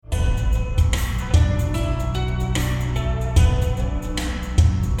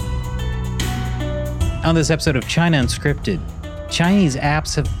On this episode of China Unscripted, Chinese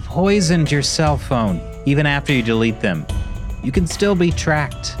apps have poisoned your cell phone even after you delete them. You can still be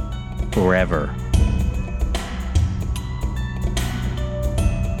tracked forever.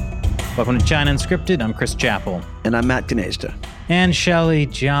 Welcome to China Unscripted. I'm Chris Chappell. And I'm Matt Gnezda. And Shelley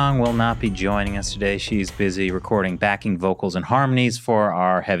Jiang will not be joining us today. She's busy recording backing vocals and harmonies for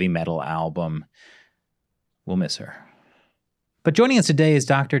our heavy metal album. We'll miss her. But joining us today is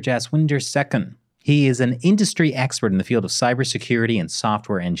Dr. Jaswinder Sekun. He is an industry expert in the field of cybersecurity and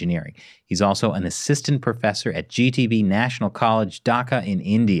software engineering. He's also an assistant professor at GTB National College, Dhaka in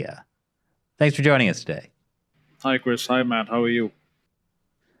India. Thanks for joining us today. Hi, Chris. Hi, Matt. How are you?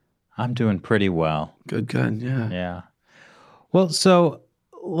 I'm doing pretty well. Good, yeah. Yeah. Well, so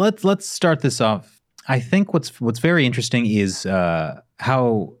let's start this off. I think what's very interesting is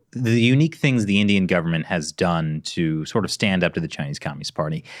how the unique things the Indian government has done to sort of stand up to the Chinese Communist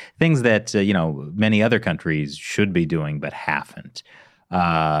Party, things that many other countries should be doing but haven't.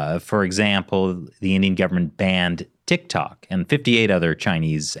 For example, the Indian government banned TikTok and 58 other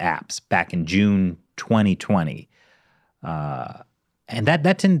Chinese apps back in June 2020. And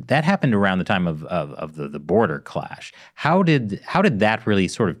that happened around the time of the border clash. How did that really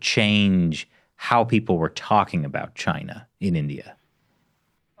sort of change how people were talking about China in India?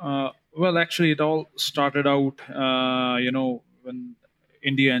 Well, actually, it all started out, when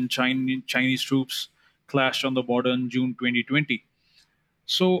India and Chinese troops clashed on the border in June 2020.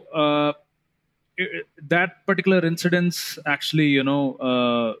 So that particular incident actually,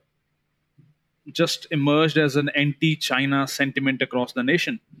 just emerged as an anti-China sentiment across the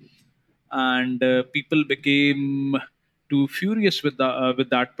nation, and people became too furious with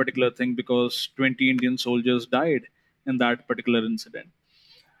that particular thing because 20 Indian soldiers died in that particular incident.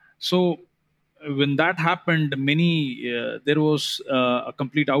 So when that happened, there was a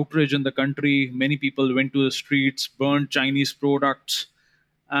complete outrage in the country. Many people went to the streets, burned Chinese products,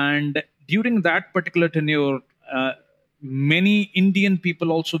 and during that particular tenure, many Indian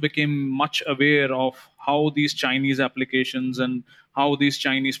people also became much aware of how these Chinese applications and how these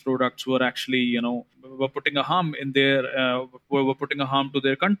Chinese products were actually, were putting a harm were putting a harm to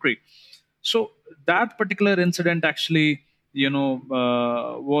their country. So that particular incident actually,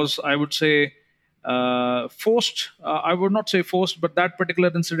 was, I would say, forced. I would not say forced, but that particular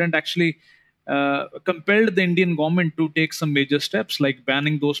incident actually compelled the Indian government to take some major steps, like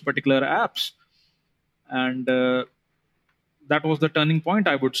banning those particular apps. And that was the turning point,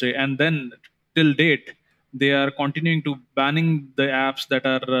 I would say. And then, till date, they are continuing to banning the apps that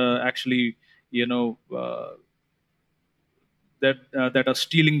are actually, that are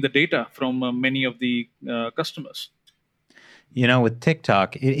stealing the data from many of the customers. With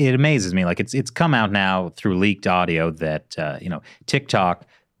TikTok, it amazes me. Like it's come out now through leaked audio that TikTok,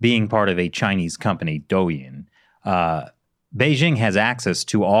 being part of a Chinese company, Douyin, Beijing has access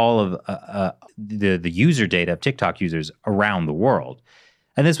to all of the user data of TikTok users around the world.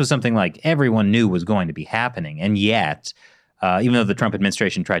 And this was something like everyone knew was going to be happening. And yet, even though the Trump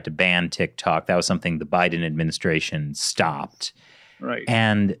administration tried to ban TikTok, that was something the Biden administration stopped. Right.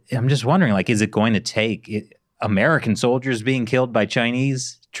 And I'm just wondering, is it going to take American soldiers being killed by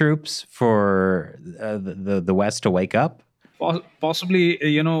Chinese troops for the West to wake up? Possibly,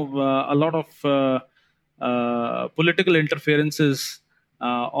 a lot of political interferences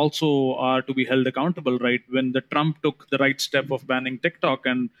also are to be held accountable, right? When the Trump took the right step of banning TikTok,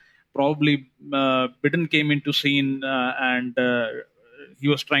 and probably Biden came into scene and he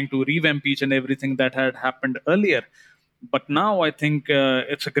was trying to revamp each and everything that had happened earlier. But now I think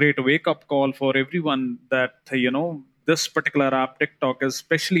it's a great wake-up call for everyone that, this particular app, TikTok,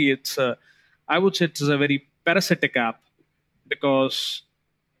 especially, I would say it's a very parasitic app, because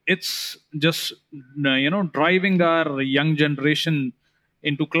it's just, driving our young generation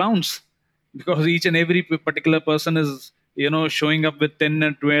into clowns, because each and every particular person is, showing up with 10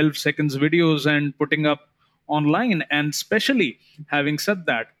 and 12 seconds videos and putting up online. And especially, having said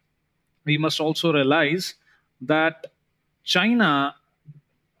that, we must also realize that China,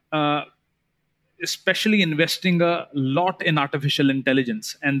 especially investing a lot in artificial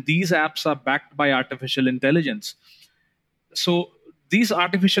intelligence, and these apps are backed by artificial intelligence. So these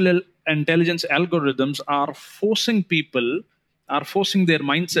artificial intelligence algorithms are forcing their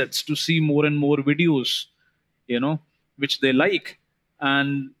mindsets to see more and more videos, which they like.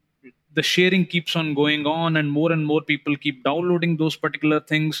 And the sharing keeps on going on, and more people keep downloading those particular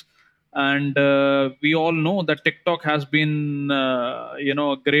things. And we all know that TikTok has been,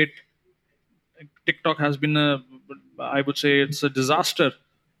 TikTok has been I would say it's a disaster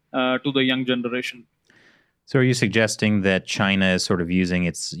to the young generation. So are you suggesting that China is sort of using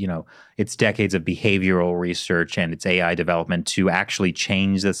its decades of behavioral research and its AI development to actually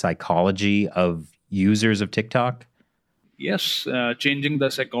change the psychology of users of TikTok? Yes, changing the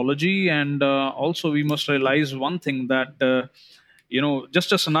psychology, and also we must realize one thing that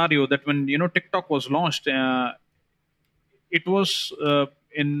just a scenario that when TikTok was launched, it was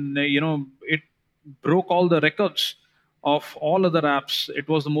in it broke all the records of all other apps. It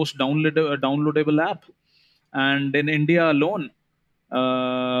was the most downloadable app, and in India alone,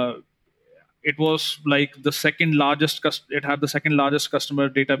 uh, it was like the second largest. It had the second largest customer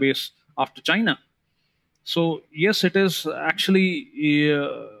database after China. So yes, it is actually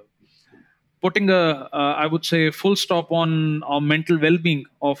putting I would say, full stop on our mental well-being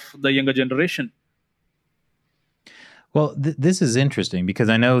of the younger generation. Well, this is interesting because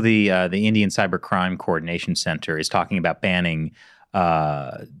I know the Indian Cybercrime Coordination Center is talking about banning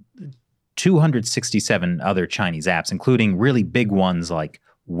uh, 267 other Chinese apps, including really big ones like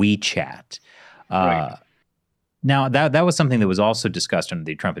WeChat. Right. Uh, Now that was something that was also discussed under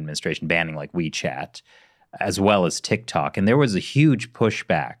the Trump administration, banning like WeChat as well as TikTok, and there was a huge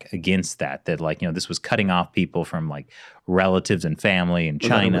pushback against that. That like this was cutting off people from like relatives and family in Or that it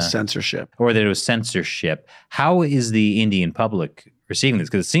China, was censorship. or that it was censorship. How is the Indian public receiving this?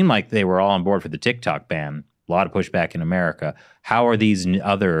 Because it seemed like they were all on board for the TikTok ban. A lot of pushback in America. How are these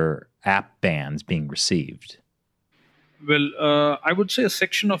other app bans being received? Well, I would say a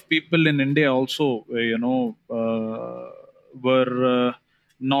section of people in India also, were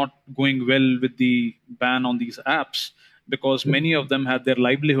not going well with the ban on these apps, because many of them had their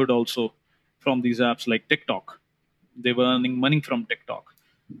livelihood also from these apps like TikTok. They were earning money from TikTok.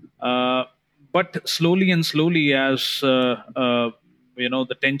 Uh, but slowly and slowly, as the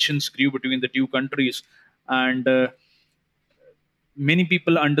tensions grew between the two countries, and many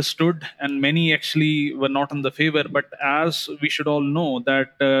people understood and many actually were not in the favor. But as we should all know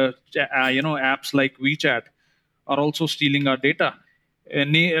that apps like WeChat are also stealing our data.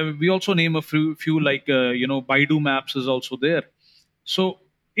 We also name a few like Baidu Maps is also there. So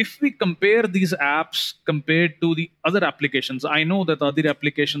if we compare these apps compared to the other applications, I know that other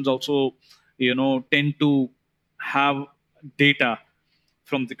applications also tend to have data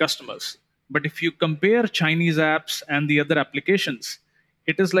from the customers. But if you compare Chinese apps and the other applications,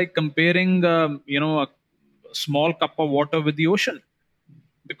 it is like comparing a small cup of water with the ocean,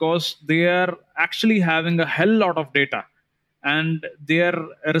 because they are actually having a hell lot of data, and they are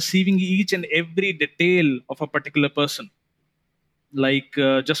receiving each and every detail of a particular person. Like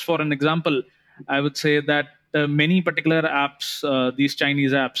just for an example, I would say that many particular apps, these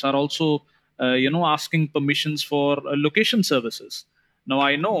Chinese apps, are also asking permissions for location services. Now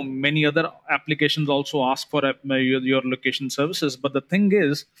I know many other applications also ask for your location services, but the thing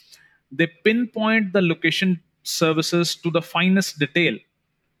is, they pinpoint the location services to the finest detail.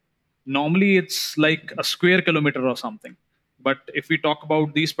 Normally it's like a square kilometer or something, but if we talk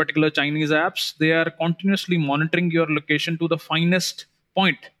about these particular Chinese apps, they are continuously monitoring your location to the finest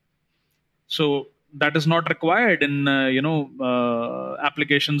point. So that is not required in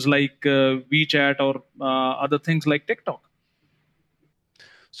applications like WeChat or other things like TikTok.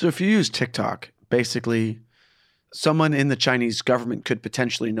 So if you use TikTok, basically someone in the Chinese government could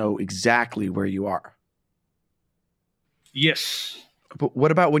potentially know exactly where you are. Yes. But what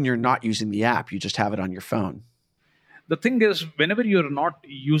about when you're not using the app? You just have it on your phone. The thing is, whenever you're not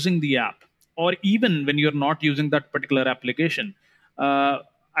using the app, or even when you're not using that particular application, I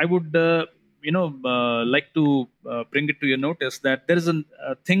would like to bring it to your notice that there is a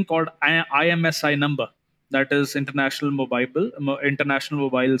thing called IMSI number, that is International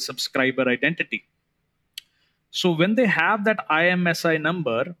Mobile Subscriber Identity. So when they have that IMSI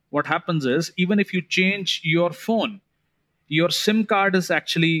number, what happens is, even if you change your phone, your SIM card is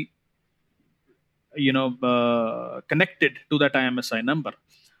actually connected to that IMSI number.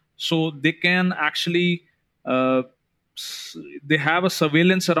 So they can actually uh, they have a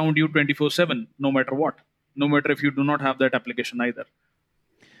surveillance around you 24/7, no matter what, no matter if you do not have that application either.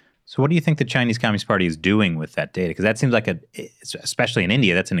 So, what do you think the Chinese Communist Party is doing with that data? Because that seems like especially in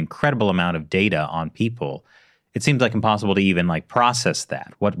India, that's an incredible amount of data on people. It seems like impossible to even like process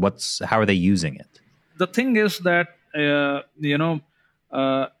that. How are they using it? The thing is that uh,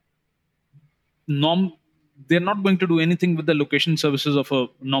 norm they're not going to do anything with the location services of a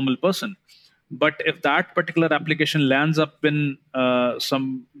normal person. But if that particular application lands up in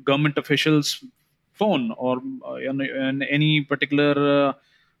some government official's phone, or in any particular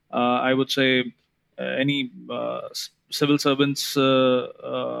I would say any civil servant's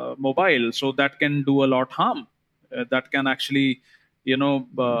mobile, so that can do a lot harm. That can actually you know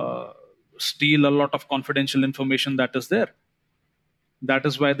uh, steal a lot of confidential information that is there. That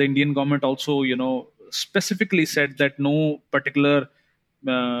is why the Indian government also, specifically said that no particular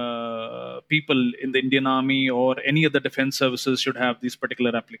people in the Indian Army or any other defense services should have these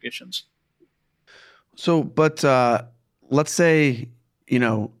particular applications. So, but let's say,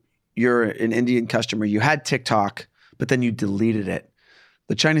 you're an Indian customer, you had TikTok, but then you deleted it.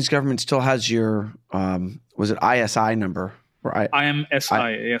 The Chinese government still has your, was it ISI number? Or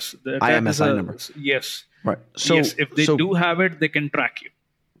IMSI, yes. IMSI number. Yes. Right. So, yes, if they do have it, they can track you.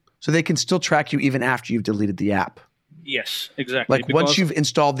 So they can still track you even after you've deleted the app? Yes, exactly. Like once you've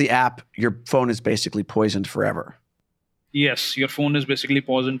installed the app, your phone is basically poisoned forever. Yes, your phone is basically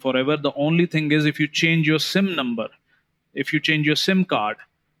poisoned forever. The only thing is if you change your SIM number, if you change your SIM card,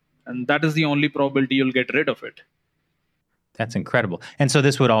 and that is the only probability you'll get rid of it. That's incredible. And so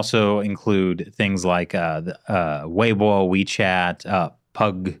this would also include things like Weibo, WeChat,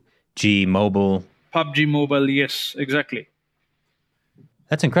 PUBG Mobile. PUBG Mobile, yes, exactly.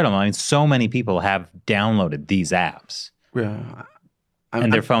 That's incredible. I mean, so many people have downloaded these apps. Yeah.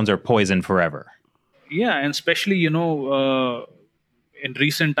 And their phones are poisoned forever. Yeah, and especially, in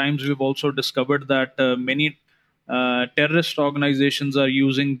recent times, we've also discovered that many terrorist organizations are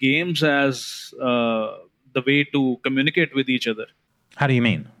using games as the way to communicate with each other. How do you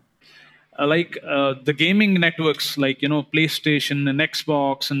mean? Like the gaming networks, like, PlayStation and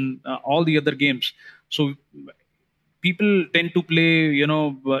Xbox and all the other games. So people tend to play,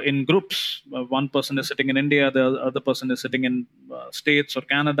 in groups. One person is sitting in India, the other person is sitting in States or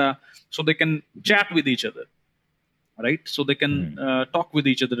Canada. So they can chat with each other, right? So they can talk with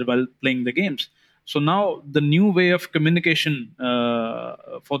each other while playing the games. So now the new way of communication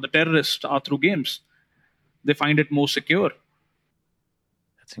for the terrorists are through games. They find it more secure.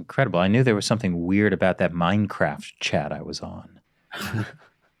 That's incredible. I knew there was something weird about that Minecraft chat I was on.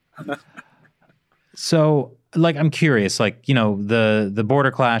 So, I'm curious, the border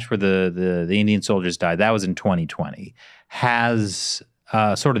clash where the Indian soldiers died, that was in 2020. Has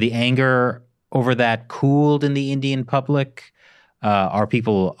sort of the anger over that cooled in the Indian public? Are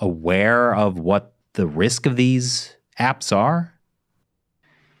people aware of what the risk of these apps are?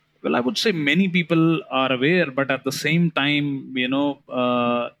 Well, I would say many people are aware, but at the same time,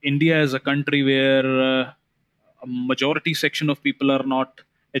 India is a country where a majority section of people are not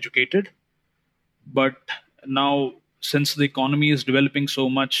educated. But now, since the economy is developing so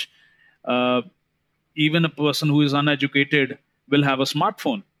much, even a person who is uneducated will have a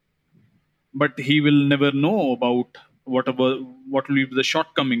smartphone, but he will never know about what will be the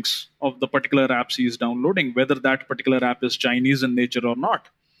shortcomings of the particular apps he is downloading, whether that particular app is Chinese in nature or not.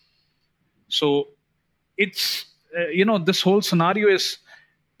 So it's, this whole scenario is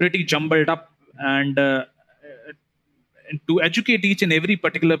pretty jumbled up, and to educate each and every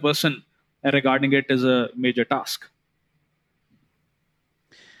particular person regarding it is a major task.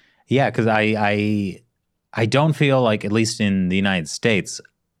 Yeah, because I don't feel like, at least in the United States,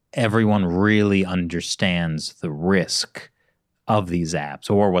 everyone really understands the risk of these apps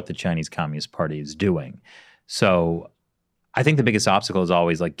or what the Chinese Communist Party is doing. So I think the biggest obstacle is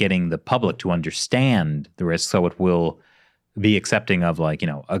always getting the public to understand the risk, so it will be accepting of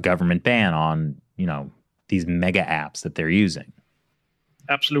a government ban on, these mega apps that they're using.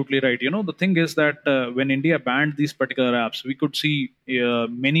 Absolutely right. The thing is that when India banned these particular apps, we could see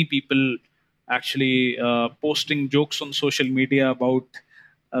many people actually posting jokes on social media about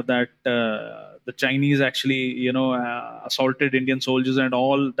that the Chinese actually, assaulted Indian soldiers, and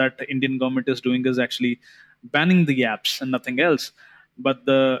all that the Indian government is doing is actually banning the apps and nothing else. But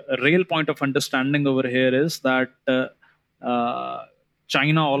the real point of understanding over here is that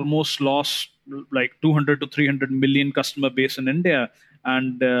China almost lost 200 to 300 million customer base in India,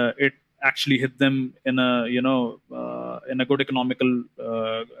 and it actually hit them in a in a good economical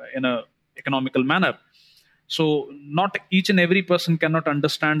manner. So not each and every person cannot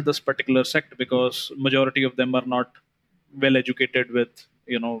understand this particular sector, because majority of them are not well educated with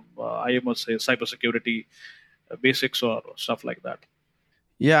I must say cybersecurity basics or stuff like that.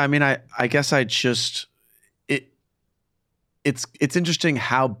 Yeah, I mean, I guess it's interesting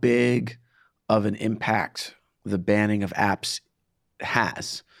how big of an impact the banning of apps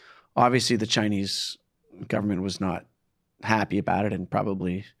has. Obviously, the Chinese government was not happy about it and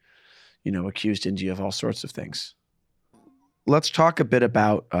probably, accused India of all sorts of things. Let's talk a bit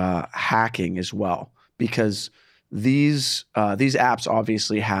about hacking as well, because these apps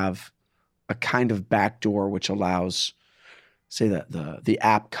obviously have a kind of backdoor which allows, say, the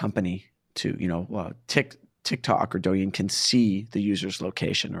app company to, TikTok or Douyin can see the user's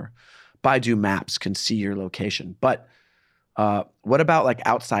location, or Baidu Maps can see your location. But What about like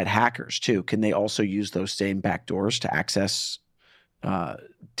outside hackers too? Can they also use those same backdoors to access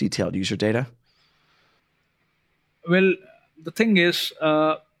detailed user data? Well, the thing is,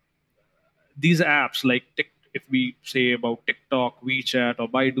 these apps like if we say about TikTok, WeChat, or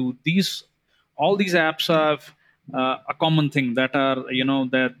Baidu, all these apps have a common thing that are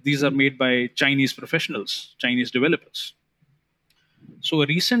that these are made by Chinese professionals, Chinese developers. So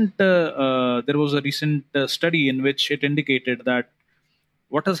there was a recent study in which it indicated that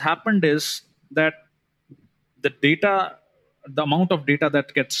what has happened is that the amount of data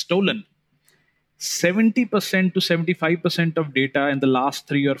that gets stolen, 70% to 75% of data in the last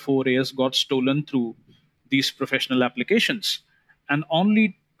 3 or 4 years got stolen through these professional applications. And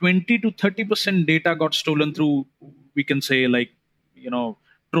only 20 to 30% data got stolen through, we can say, like,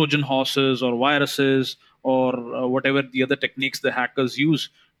 Trojan horses or viruses or whatever the other techniques the hackers use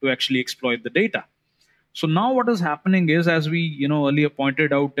to actually exploit the data. So now what is happening is, as we earlier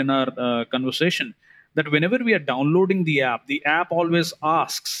pointed out in our conversation, that whenever we are downloading the app always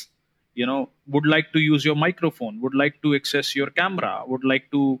asks, would like to use your microphone, would like to access your camera, would like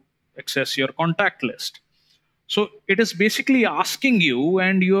to access your contact list. So it is basically asking you,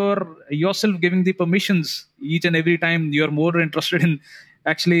 and you're yourself giving the permissions each and every time. You're more interested in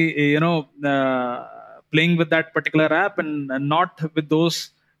actually, playing with that particular app and not with those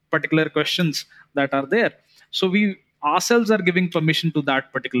particular questions that are there. So we ourselves are giving permission to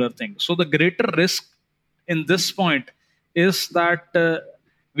that particular thing. So the greater risk in this point is that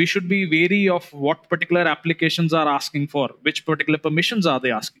we should be wary of what particular applications are asking for, which particular permissions are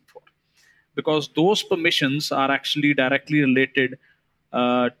they asking for, because those permissions are actually directly related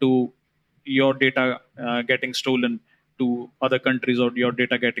to your data getting stolen to other countries, or your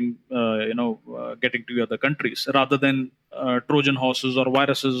data getting getting to other countries, rather than Trojan horses or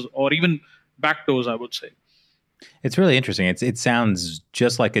viruses or even backdoors, I would say. It's really interesting. It sounds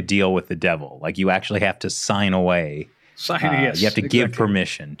just like a deal with the devil. Like you actually have to sign away. Yes, you have to give exactly.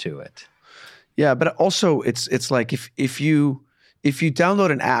 permission to it. Yeah, but also it's like if you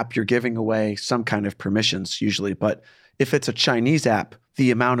download an app, you're giving away some kind of permissions usually. But if it's a Chinese app, the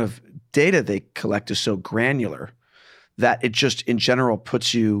amount of data they collect is so granular that it just in general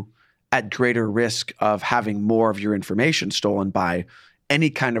puts you at greater risk of having more of your information stolen by any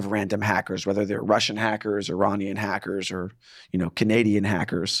kind of random hackers, whether they're Russian hackers, Iranian hackers, or Canadian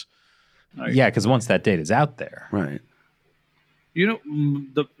hackers. Right. Yeah, because once that data is out there, right?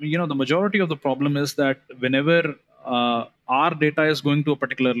 The majority of the problem is that whenever our data is going to a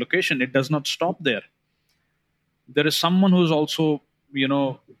particular location, it does not stop there. There is someone who's also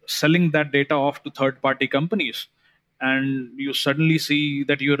selling that data off to third-party companies, and you suddenly see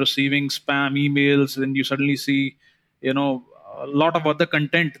that you're receiving spam emails, and you suddenly see a lot of other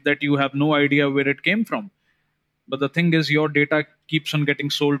content that you have no idea where it came from. But the thing is, your data keeps on getting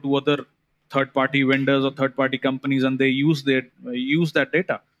sold to other third-party vendors or third-party companies, and they use that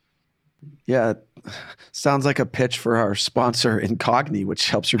data. Yeah, sounds like a pitch for our sponsor Incogni, which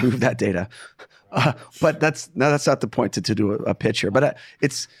helps remove that data. But that's not the point to do a pitch here. But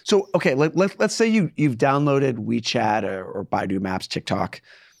it's so okay. Let's say you've downloaded WeChat or Baidu Maps, TikTok,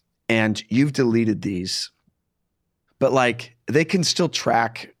 and you've deleted these. But like they can still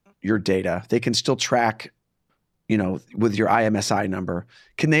track your data. They can still track, with your IMSI number.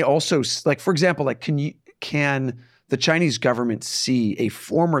 Can they also, like for example, like can the Chinese government see a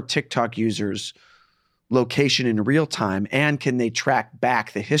former TikTok user's location in real time, and can they track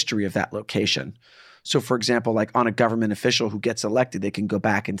back the history of that location? So for example, like on a government official who gets elected, they can go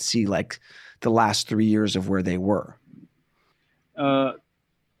back and see like the last 3 years of where they were.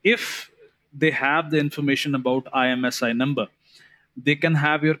 If they have the information about IMSI number, they can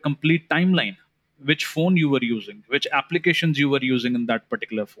have your complete timeline, which phone you were using, which applications you were using in that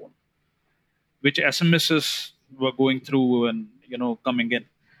particular phone, which SMSs were going through and coming in.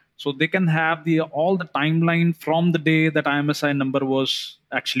 So they can have all the timeline from the day that IMSI number was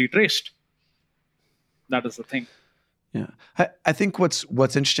actually traced. That is the thing. Yeah, I think what's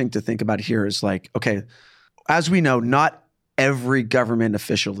interesting to think about here is like, okay, as we know, not every government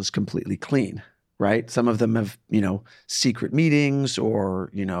official is completely clean, right? Some of them have secret meetings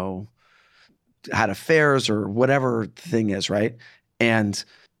or had affairs or whatever the thing is, right? And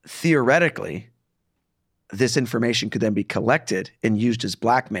theoretically, this information could then be collected and used as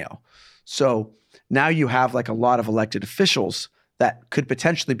blackmail. So now you have like a lot of elected officials that could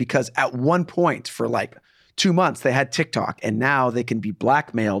potentially, because at one point for like 2 months they had TikTok, and now they can be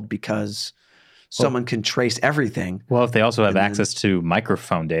blackmailed because someone can trace everything. Well, if they also have access to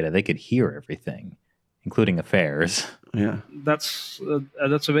microphone data, they could hear everything, including affairs. Yeah, that's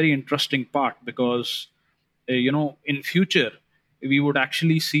a very interesting part, because in future, we would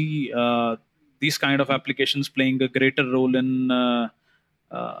actually see these kind of applications playing a greater role in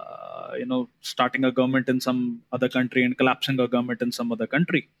starting a government in some other country and collapsing a government in some other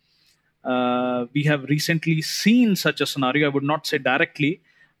country. We have recently seen such a scenario. I would not say directly,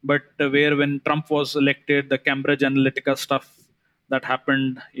 but where when Trump was elected, the Cambridge Analytica stuff that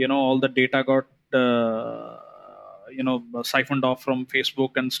happened, all the data got siphoned off from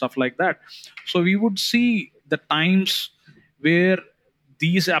Facebook and stuff like that. So we would see the times where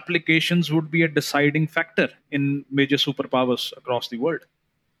these applications would be a deciding factor in major superpowers across the world.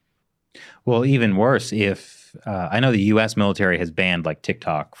 Well, even worse, if I know the U.S. military has banned like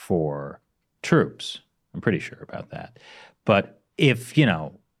TikTok for troops. I'm pretty sure about that. But if,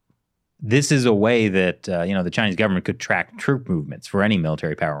 this is a way that, the Chinese government could track troop movements for any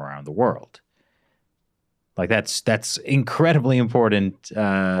military power around the world. Like that's incredibly important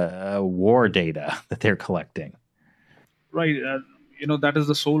war data that they're collecting. Right. That is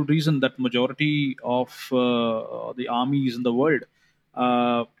the sole reason that majority of the armies in the world,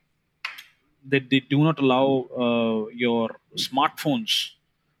 they do not allow your smartphones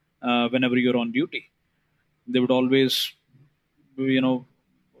whenever you're on duty. They would always,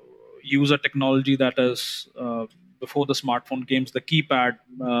 use a technology that is before the smartphone came, the keypad,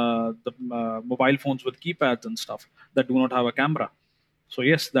 the mobile phones with keypads and stuff that do not have a camera. So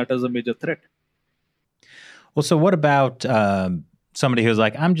yes, that is a major threat. Well, so what about somebody who's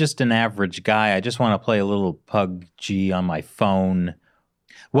like, I'm just an average guy. I just want to play a little PUBG on my phone.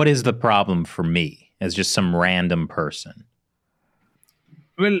 What is the problem for me as just some random person?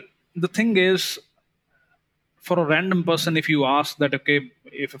 Well, the thing is, for a random person, if you ask that, okay,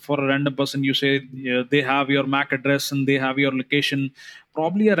 if for a random person you say they have your MAC address and they have your location,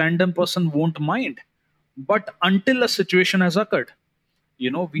 probably a random person won't mind. But until a situation has occurred,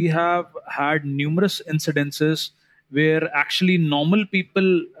 we have had numerous incidences where actually normal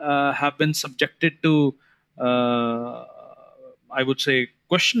people have been subjected to, I would say,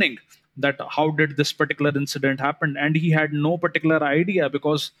 questioning that how did this particular incident happen, and he had no particular idea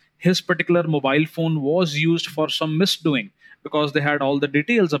because his particular mobile phone was used for some misdoing because they had all the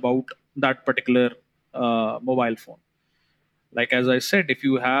details about that particular mobile phone. Like as I said, if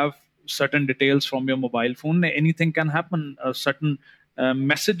you have certain details from your mobile phone, anything can happen. A certain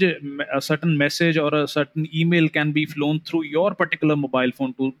message or a certain email can be flown through your particular mobile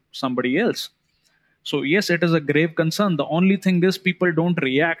phone to somebody else. So yes, it is a grave concern. The only thing is people don't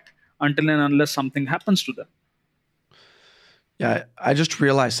react until and unless something happens to them. Yeah, I just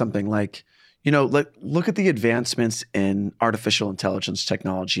realized something like, look at the advancements in artificial intelligence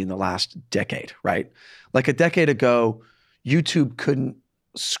technology in the last decade, right? Like a decade ago, YouTube couldn't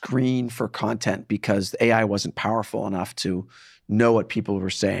screen for content because the AI wasn't powerful enough to know what people were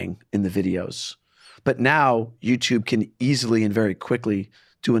saying in the videos. But now YouTube can easily and very quickly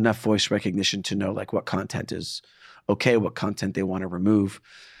do enough voice recognition to know like what content is okay, what content they want to remove.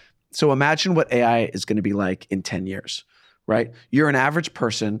 So imagine what AI is going to be like in 10 years, right? You're an average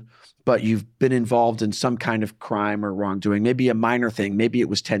person, but you've been involved in some kind of crime or wrongdoing, maybe a minor thing, maybe it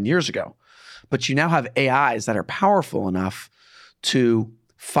was 10 years ago. But you now have AIs that are powerful enough to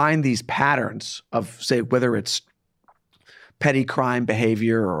find these patterns of, say, whether it's petty crime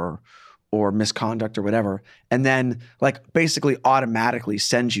behavior or misconduct or whatever, and then like basically automatically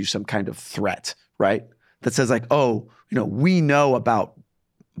sends you some kind of threat, right? That says like, oh, we know about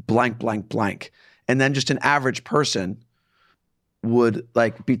blank, blank, blank. And then just an average person would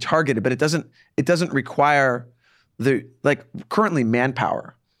like be targeted, but it doesn't require the like currently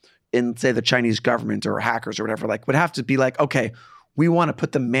manpower in say the Chinese government or hackers or whatever, like would have to be like, okay, we want to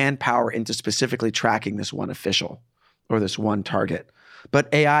put the manpower into specifically tracking this one official or this one target.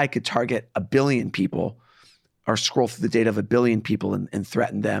 But AI could target 1 billion people or scroll through the data of 1 billion people and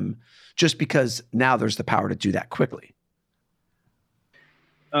threaten them just because now there's the power to do that quickly.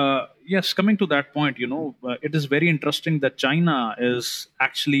 Yes, coming to that point, it is very interesting that China is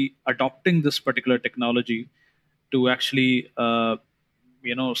actually adopting this particular technology to actually,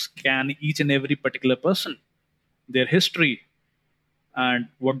 scan each and every particular person, their history, and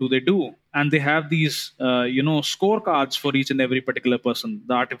what do they do. And they have these, scorecards for each and every particular person.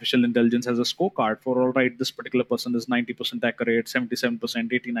 The artificial intelligence has a scorecard for, all right, this particular person is 90% accurate, 77%,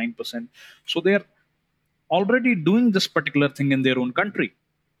 89%. So they're already doing this particular thing in their own country.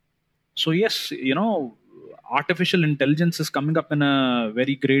 So yes, artificial intelligence is coming up in a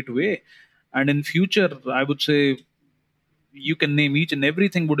very great way. And in future, I would say you can name each and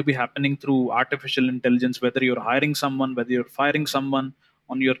everything would be happening through artificial intelligence, whether you're hiring someone, whether you're firing someone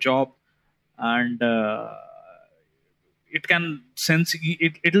on your job. And it can sense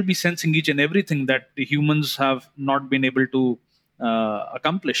it'll be sensing each and everything that the humans have not been able to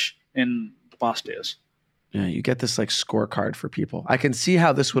accomplish in the past years. Yeah, you get this like scorecard for people. I can see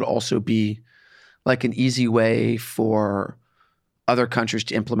how this would also be like an easy way for other countries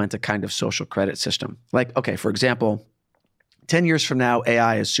to implement a kind of social credit system. Like, okay, for example, 10 years from now,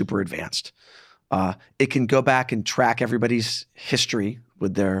 AI is super advanced. It can go back and track everybody's history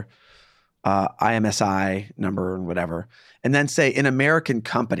with their IMSI number and whatever, and then say an American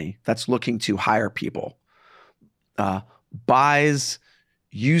company that's looking to hire people buys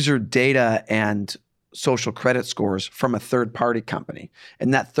user data and social credit scores from a third-party company.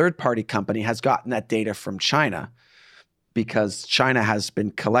 And that third-party company has gotten that data from China because China has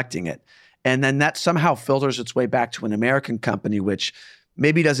been collecting it. And then that somehow filters its way back to an American company, which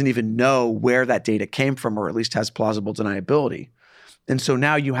maybe doesn't even know where that data came from, or at least has plausible deniability. And so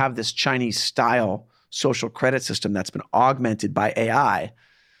now you have this Chinese-style social credit system that's been augmented by AI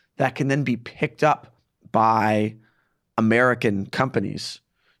that can then be picked up by American companies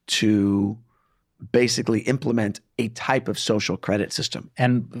to basically implement a type of social credit system.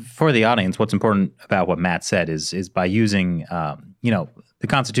 And for the audience, what's important about what Matt said is by using, the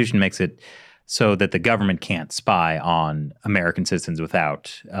Constitution makes it so that the government can't spy on American citizens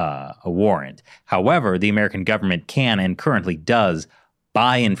without a warrant. However, the American government can and currently does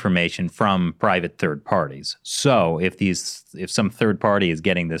buy information from private third parties. So if some third party is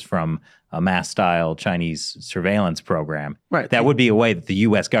getting this from a mass-style Chinese surveillance program, right, that would be a way that the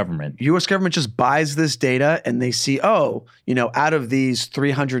U.S. government just buys this data, and they see, out of these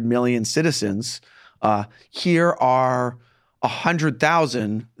 300 million citizens, here are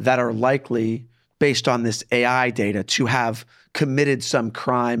 100,000 that are likely, based on this AI data, to have committed some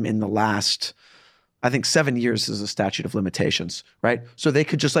crime in the last, I think 7 years is a statute of limitations, right? So they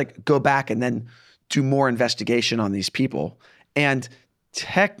could just like go back and then do more investigation on these people. And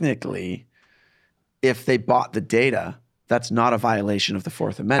technically, if they bought the data, that's not a violation of the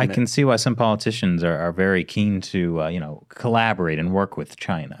Fourth Amendment. I can see why some politicians are very keen to collaborate and work with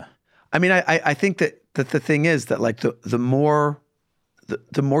China. I mean, I think that the thing is that like the more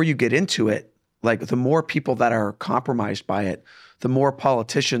you get into it, like the more people that are compromised by it, the more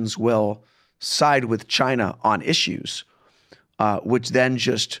politicians will side with China on issues, which then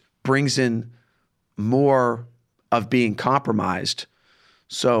just brings in more of being compromised.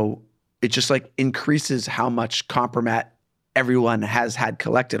 So it just like increases how much compromat everyone has had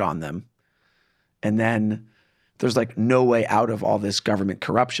collected on them. And then there's like no way out of all this government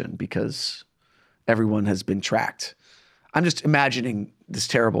corruption because everyone has been tracked. I'm just imagining this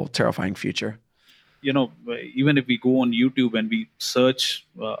terrible, terrifying future. Even if we go on YouTube and we search,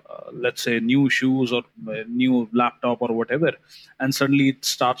 let's say, new shoes or new laptop or whatever, and suddenly it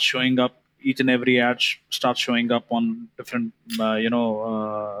starts showing up, each and every ad starts showing up on different,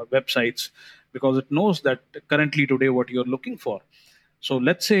 websites, because it knows that currently today what you're looking for. So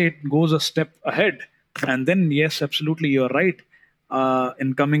let's say it goes a step ahead, and then yes, absolutely, you're right.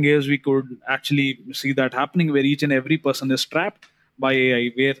 In coming years, we could actually see that happening, where each and every person is trapped by AI,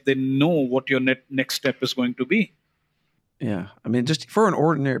 where they know what your next step is going to be. Yeah. I mean, just for an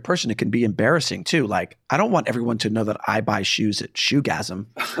ordinary person, it can be embarrassing too. Like, I don't want everyone to know that I buy shoes at Shoegasm.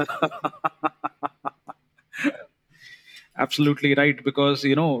 Absolutely right. Because,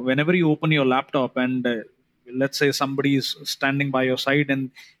 whenever you open your laptop and let's say somebody is standing by your side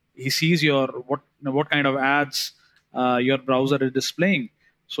and he sees what kind of ads your browser is displaying.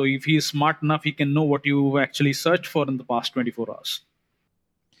 So if he's smart enough, he can know what you actually searched for in the past 24 hours.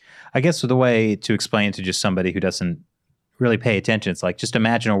 I guess the way to explain it to just somebody who doesn't really pay attention, it's like, just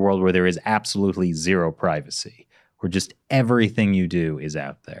imagine a world where there is absolutely zero privacy, where just everything you do is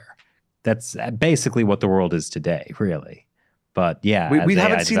out there. That's basically what the world is today, really. But yeah, we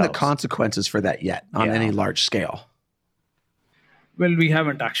haven't seen the consequences for that yet on any large scale. Well, we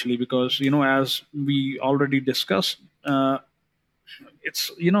haven't actually, because, as we already discussed,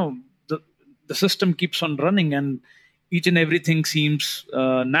 it's, the system keeps on running and each and everything seems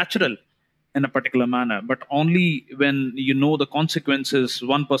natural in a particular manner, but only when the consequences,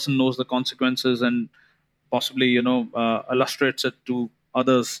 one person knows the consequences and possibly, illustrates it to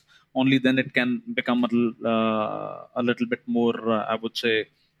others, only then it can become a little bit more, I would say,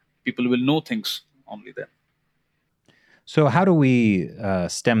 people will know things only then. So how do we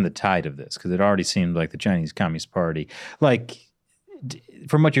stem the tide of this? Because it already seemed like the Chinese Communist Party,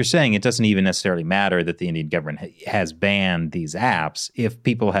 from what you're saying, it doesn't even necessarily matter that the Indian government has banned these apps. If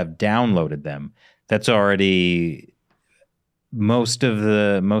people have downloaded them, that's already most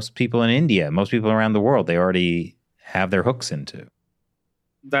people in India, most people around the world, they already have their hooks into.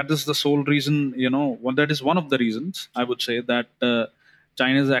 that is the sole reason, that is one of the reasons I would say that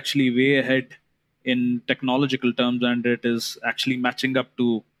China is actually way ahead in technological terms, and it is actually matching up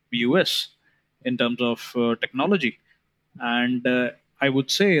to US in terms of technology. And I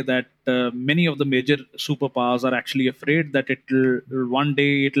would say that many of the major superpowers are actually afraid that one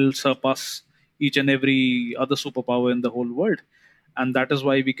day it'll surpass each and every other superpower in the whole world. And that is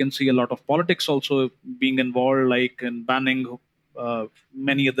why we can see a lot of politics also being involved, like in banning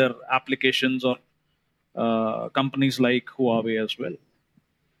many other applications or companies like Huawei as well.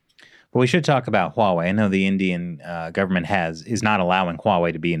 But we should talk about Huawei. I know the Indian government is not allowing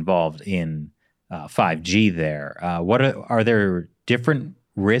Huawei to be involved in 5G there. What are there different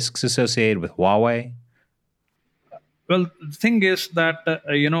risks associated with Huawei? Well, the thing is that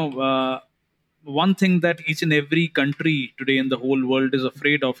one thing that each and every country today in the whole world is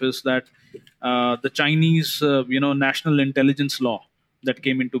afraid of is that the Chinese, national intelligence law that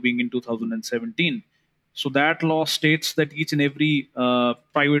came into being in 2017. So that law states that each and every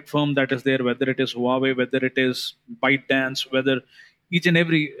private firm that is there, whether it is Huawei, whether it is ByteDance, whether each and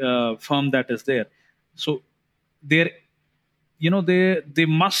every firm that is there, so there, they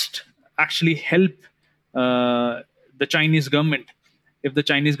must actually help uh, the Chinese government if the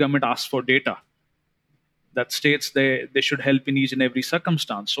Chinese government asks for data. That states they should help in each and every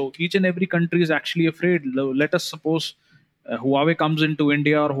circumstance. So each and every country is actually afraid. Let us suppose Huawei comes into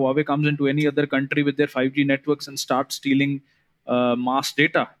India or Huawei comes into any other country with their 5G networks and starts stealing mass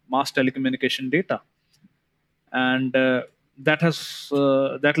telecommunication data, and that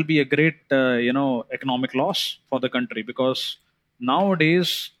will be a great economic loss for the country, because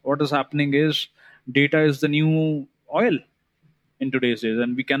nowadays what is happening is data is the new oil in today's days,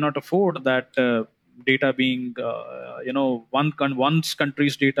 and we cannot afford that data being one's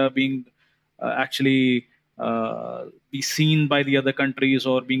country's data being actually be seen by the other countries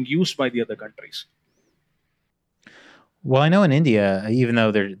or being used by the other countries. Well, I know in India, even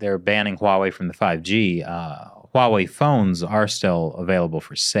though they're banning Huawei from the 5G, Huawei phones are still available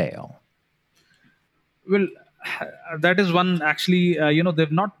for sale. Well, that is one actually.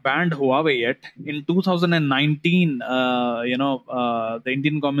 They've not banned Huawei yet. In 2019, the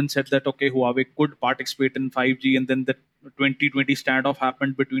Indian government said that okay, Huawei could participate in 5G, and then the 2020 standoff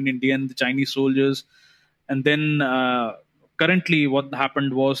happened between India and the Chinese soldiers, and then currently what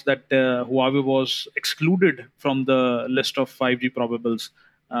happened was that Huawei was excluded from the list of 5G probables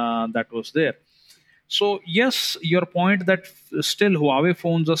that was there. So yes, your point that still Huawei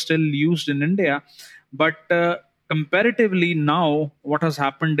phones are still used in India, but comparatively now, what has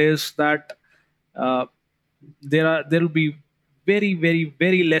happened is that uh, there will be very very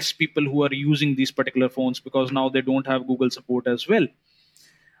very less people who are using these particular phones, because now they don't have Google support as well.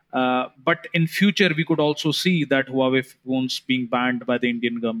 But in future, we could also see that Huawei phones being banned by the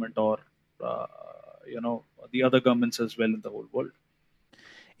Indian government or the other governments as well in the whole world.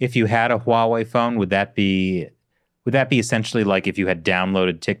 If you had a Huawei phone, would that be essentially like if you had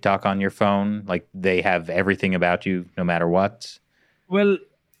downloaded TikTok on your phone? Like they have everything about you no matter what? Well,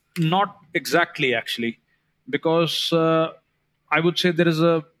 not exactly actually, because I would say there is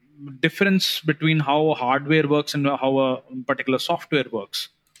a difference between how hardware works and how a particular software works.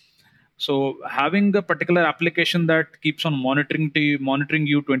 So having a particular application that keeps on monitoring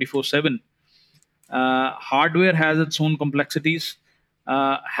you 24/7, hardware has its own complexities.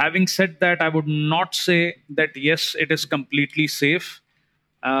 Having said that, I would not say that yes, it is completely safe.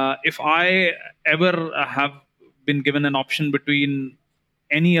 If I ever have been given an option between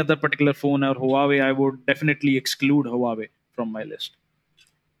any other particular phone or Huawei, I would definitely exclude Huawei from my list.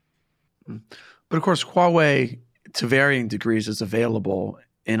 But of course, Huawei, to varying degrees, is available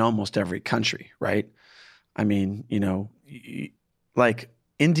in almost every country, right? I mean, like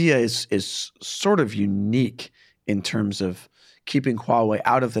India is sort of unique in terms of keeping Huawei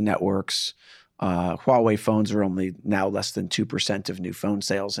out of the networks. Huawei phones are only now less than 2% of new phone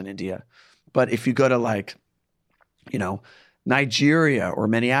sales in India. But if you go to Nigeria or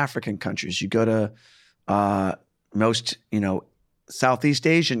many African countries, you go to most, Southeast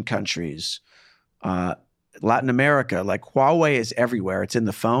Asian countries, Latin America, like Huawei is everywhere. It's in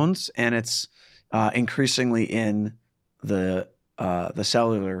the phones, and it's increasingly in the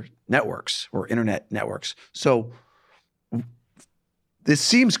cellular networks or internet networks. So this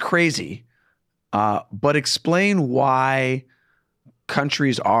seems crazy, but explain why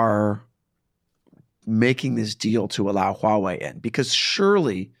countries are making this deal to allow Huawei in. Because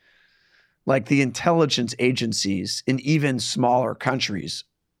surely, like the intelligence agencies in even smaller countries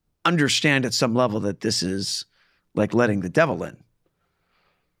understand at some level that this is like letting the devil in.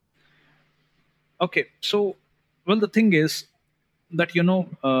 Okay, so well, the thing is, that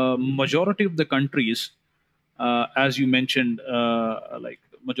majority of the countries, as you mentioned, like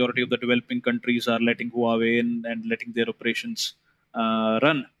majority of the developing countries are letting Huawei in and letting their operations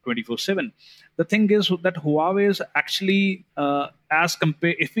run 24/7. The thing is that Huawei is actually,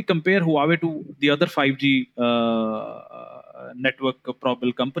 if we compare Huawei to the other 5G network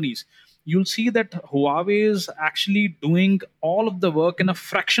probable companies, you'll see that Huawei is actually doing all of the work in a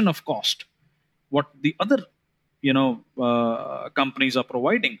fraction of cost what the other companies are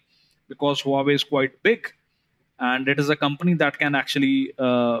providing, because Huawei is quite big, and it is a company that can actually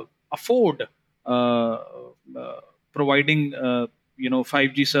afford providing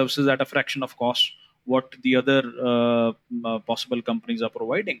 5G services at a fraction of cost what the other possible companies are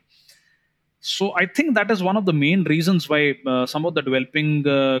providing. So I think that is one of the main reasons why some of the developing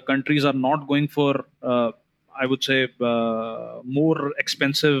countries are not going for, I would say, more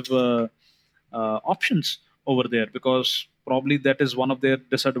expensive options over there, because probably that is one of their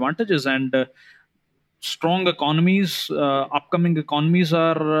disadvantages. And strong economies, upcoming economies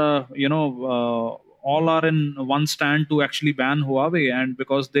are, all are in one stand to actually ban Huawei, and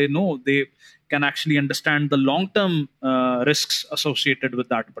because they know they can actually understand the long-term risks associated with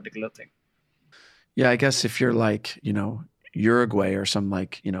that particular thing. Yeah, I guess if you're like, Uruguay or some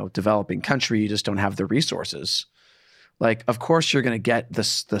like, developing country, you just don't have the resources. Like, of course, you're going to get the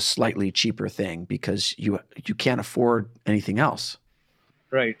slightly cheaper thing because you can't afford anything else.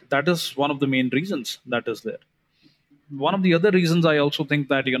 Right. That is one of the main reasons that is there. One of the other reasons I also think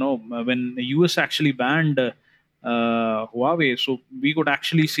that, when the US actually banned Huawei, so we could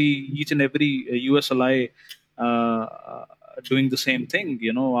actually see each and every US ally doing the same thing.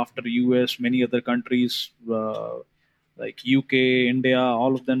 After US, many other countries like UK, India,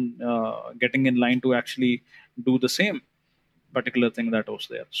 all of them getting in line to actually do the same particular thing that was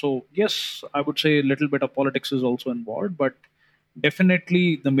there. So yes, I would say a little bit of politics is also involved, but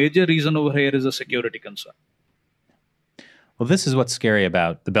definitely the major reason over here is a security concern. Well, this is what's scary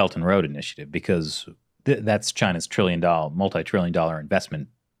about the Belt and Road Initiative, because that's China's multi-trillion-dollar investment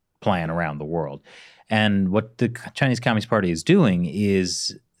plan around the world. And what the Chinese Communist Party is doing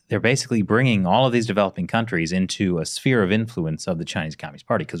is they're basically bringing all of these developing countries into a sphere of influence of the Chinese Communist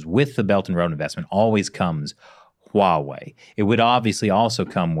Party, because with the Belt and Road investment always comes Huawei. It would obviously also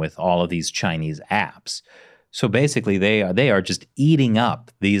come with all of these Chinese apps. So basically, they are just eating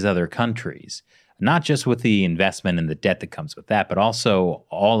up these other countries, not just with the investment and the debt that comes with that, but also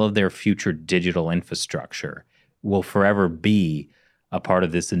all of their future digital infrastructure will forever be a part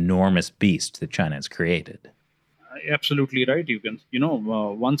of this enormous beast that China has created. Absolutely right. You can,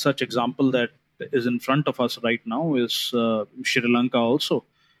 one such example that is in front of us right now is Sri Lanka also,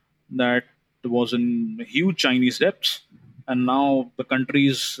 that was in huge Chinese debts, and now the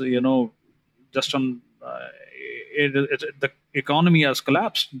country's, just on the economy has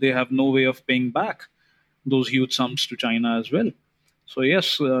collapsed. They have no way of paying back those huge sums to China as well. So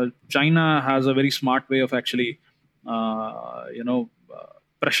yes, China has a very smart way of actually,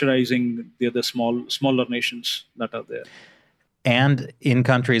 pressurizing the other smaller nations that are there. And in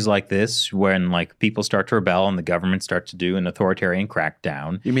countries like this, when like people start to rebel and the government starts to do an authoritarian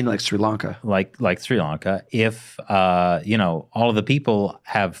crackdown. You mean like Sri Lanka? Like Sri Lanka. If all of the people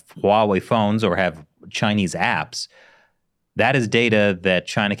have Huawei phones or have Chinese apps, that is data that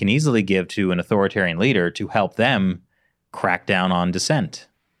China can easily give to an authoritarian leader to help them crack down on dissent.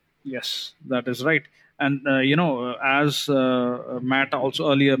 Yes, that is right. And as Matt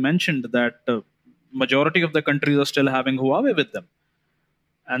also earlier mentioned, that majority of the countries are still having Huawei with them,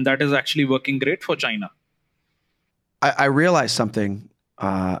 and that is actually working great for China. I realized something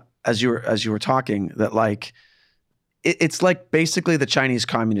as you were talking, that like it's like basically the Chinese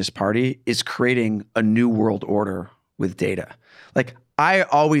Communist Party is creating a new world order with data. Like, I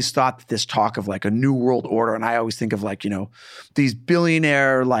always thought that this talk of like a new world order, and I always think of like, these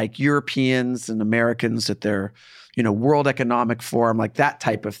billionaire like Europeans and Americans at their, World Economic Forum, like that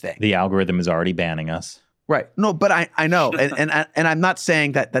type of thing. The algorithm is already banning us. Right. No, but I know. and I'm not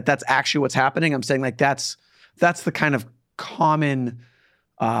saying that that's actually what's happening. I'm saying like that's the kind of common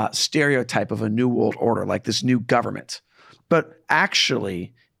stereotype of a new world order, like this new government. But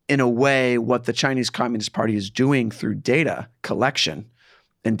actually, in a way, what the Chinese Communist Party is doing through data collection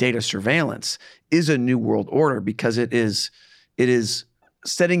and data surveillance is a new world order, because it is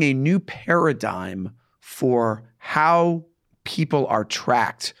setting a new paradigm for how people are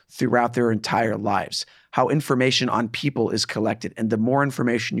tracked throughout their entire lives, how information on people is collected. And the more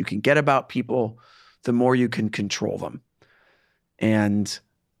information you can get about people, the more you can control them. And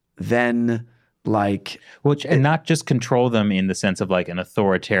then like and not just control them in the sense of like an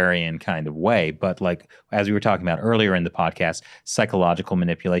authoritarian kind of way, but like, as we were talking about earlier in the podcast, psychological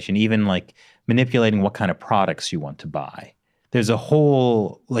manipulation, even like manipulating what kind of products you want to buy. There's a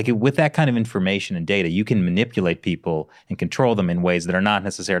whole, like with that kind of information and data, you can manipulate people and control them in ways that are not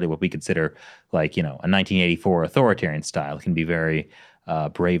necessarily what we consider like, a 1984 authoritarian style. It can be very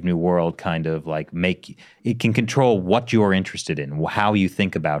Brave New World kind of like it can control what you're interested in, how you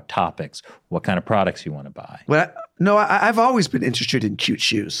think about topics, what kind of products you want to buy. Well, no, I've always been interested in cute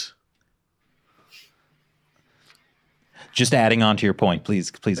shoes. Just adding on to your point,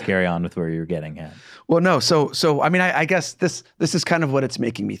 please carry on with where you're getting at. Well, no, so I mean, I guess this is kind of what it's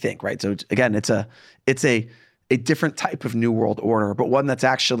making me think, right? So again, it's a different type of new world order, but one that's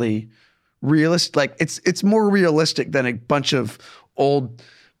actually realistic. Like it's more realistic than a bunch of old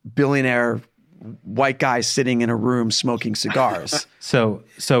billionaire white guys sitting in a room smoking cigars. So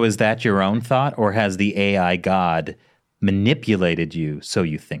is that your own thought, or has the AI god manipulated you so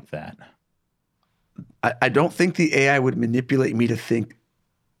you think that? I don't think the AI would manipulate me to think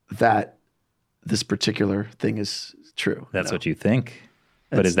that this particular thing is true. That's what you think.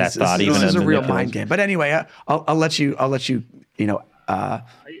 But is that thought even? This is a real mind game. But anyway, I'll let you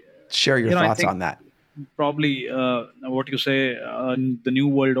share your thoughts on that. Probably what you say, the new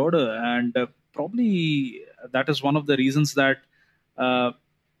world order, and probably that is one of the reasons that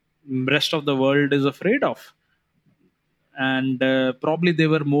rest of the world is afraid of. And probably they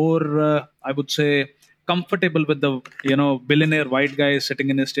were more, I would say, comfortable with the billionaire white guy sitting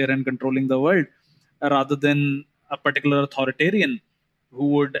in his chair and controlling the world, rather than a particular authoritarian who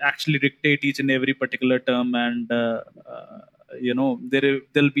would actually dictate each and every particular term. And there'll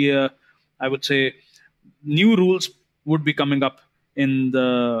be I would say, new rules would be coming up in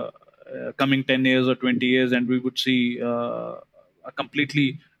the coming 10 years or 20 years, and we would see a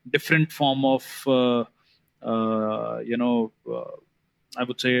completely different form of I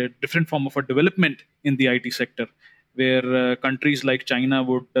would say a different form of a development in the IT sector, where countries like China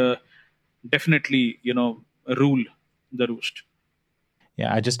would definitely, rule the roost.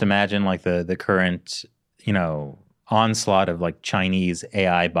 Yeah, I just imagine like the current, onslaught of like Chinese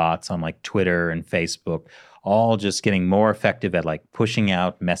AI bots on like Twitter and Facebook, all just getting more effective at like pushing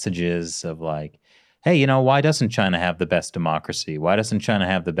out messages of like, hey, why doesn't China have the best democracy? Why doesn't China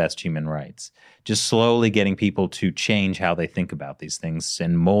have the best human rights? Just slowly getting people to change how they think about these things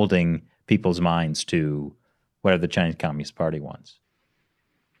and molding people's minds to whatever the Chinese Communist Party wants.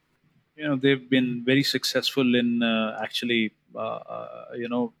 They've been very successful in actually,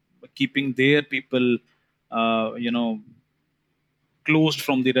 keeping their people, closed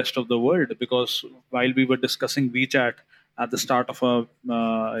from the rest of the world. Because while we were discussing WeChat at the start of a,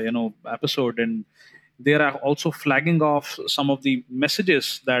 episode, and they are also flagging off some of the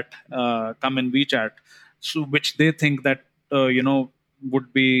messages that come in WeChat, so which they think that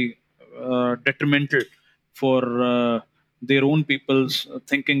would be detrimental for their own people's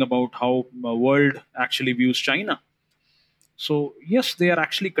thinking about how the world actually views China. So yes, they are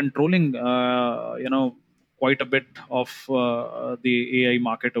actually controlling, quite a bit of the AI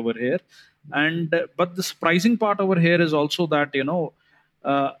market over here. And but the surprising part over here is also that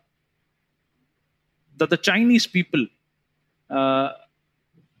that the Chinese people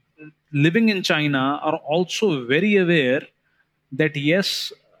living in China are also very aware that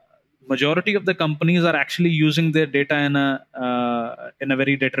yes, majority of the companies are actually using their data in a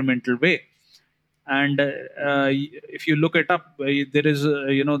very detrimental way. And if you look it up, there is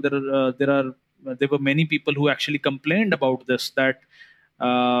there were many people who actually complained about this, that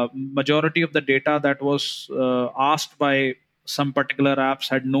majority of the data that was asked by some particular apps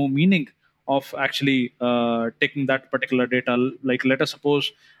had no meaning of actually taking that particular data. Like, let us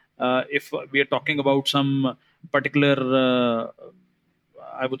suppose if we are talking about some particular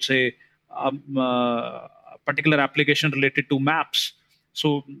I would say particular application related to maps.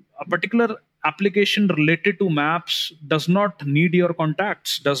 So a particular application related to maps does not need your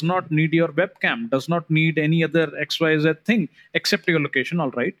contacts, does not need your webcam, does not need any other XYZ thing except your location.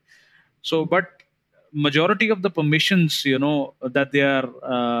 All right. So, but majority of the permissions, that they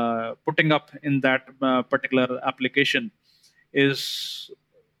are putting up in that particular application is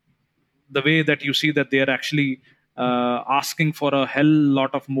the way that you see that they are actually asking for a hell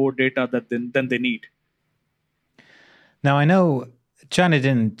lot of more data than they need. Now, I know China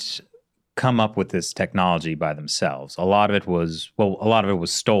didn't come up with this technology by themselves. A lot of it was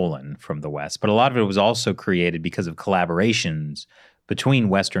stolen from the West, but a lot of it was also created because of collaborations between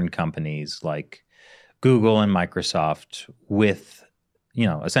Western companies like Google and Microsoft with,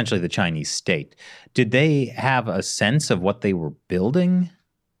 essentially the Chinese state. Did they have a sense of what they were building?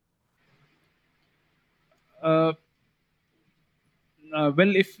 Uh,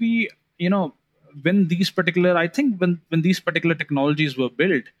 well, if we, you know, when these particular, I think when these particular technologies were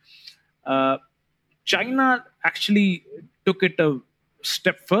built, uh, China actually took it a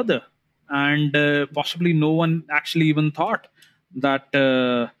step further, and possibly no one actually even thought that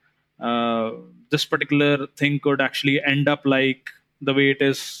this particular thing could actually end up like the way it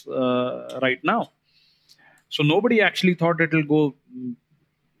is right now. So nobody actually thought it will go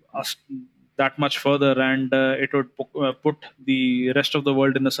us that much further, and it would put the rest of the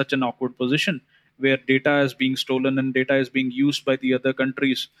world in such an awkward position where data is being stolen and data is being used by the other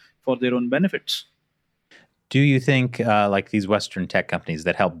countries for their own benefits. Do you think, like these Western tech companies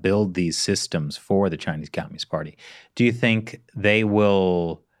that help build these systems for the Chinese Communist Party, do you think they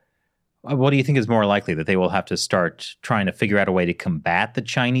will? What do you think is more likely, that they will have to start trying to figure out a way to combat the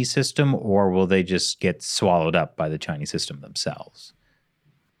Chinese system, or will they just get swallowed up by the Chinese system themselves?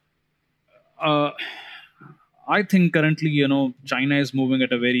 Uh, I think currently, China is moving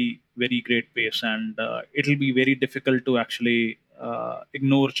at a very, very great pace, and it'll be very difficult to actually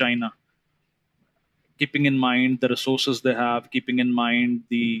ignore China, keeping in mind the resources they have, keeping in mind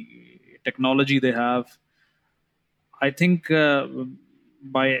the technology they have. I think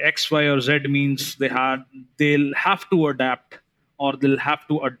by X, Y, or Z means they'll have to adapt, or they'll have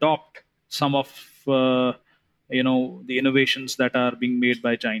to adopt some of the innovations that are being made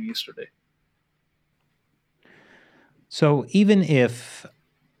by Chinese today. So even if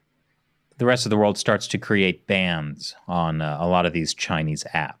the rest of the world starts to create bans on a lot of these Chinese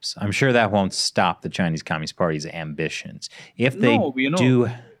apps, I'm sure that won't stop the Chinese Communist Party's ambitions. If they No, do,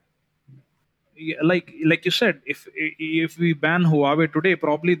 like you said, if we ban Huawei today,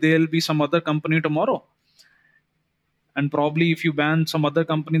 probably there'll be some other company tomorrow, and probably if you ban some other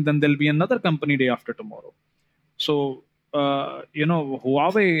company, then there'll be another company day after tomorrow. So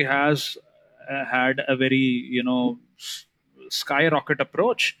Huawei has had a very skyrocket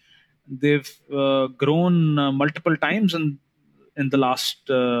approach. They've grown multiple times in the last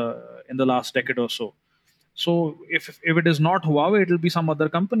decade or so. So if it is not Huawei, it'll be some other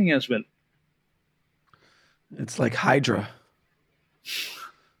company as well. It's like Hydra.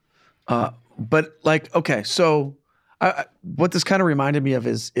 But like, okay, so what this kind of reminded me of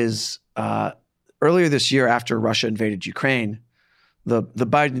is earlier this year, after Russia invaded Ukraine, the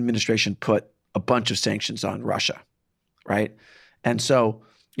Biden administration put a bunch of sanctions on Russia, right? And so,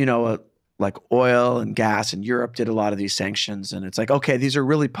 like oil and gas in Europe did a lot of these sanctions, and it's like, okay, these are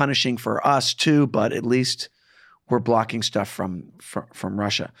really punishing for us too, but at least we're blocking stuff from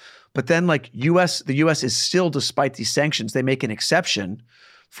Russia. But then, like the U.S. is still, despite these sanctions, they make an exception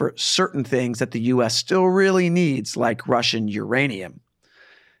for certain things that the U.S. still really needs, like Russian uranium.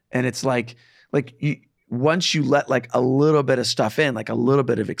 And it's like once you let like a little bit of stuff in, like a little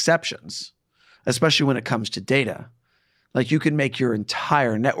bit of exceptions, especially when it comes to data, like you can make your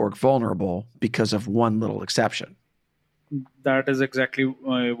entire network vulnerable because of one little exception. That is exactly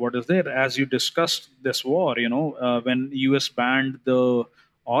what is there. As you discussed this war, when US banned the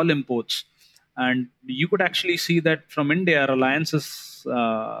oil imports, and you could actually see that from India, Reliance is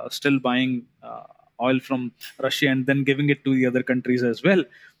still buying oil from Russia and then giving it to the other countries as well.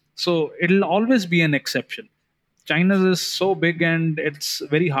 So it'll always be an exception. China is so big and it's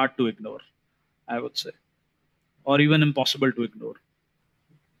very hard to ignore, I would say, or even impossible to ignore.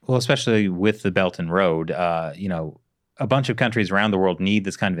 well, especially with the Belt and Road, a bunch of countries around the world need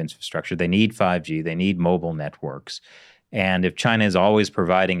this kind of infrastructure. They need 5G, they need mobile networks. And if China is always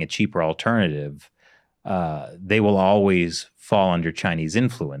providing a cheaper alternative, they will always fall under Chinese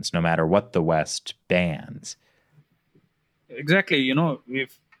influence, no matter what the West bans. Exactly.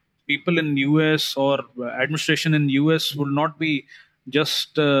 If people in US or administration in US will not be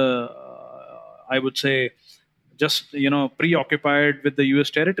just, I would say, just preoccupied with the US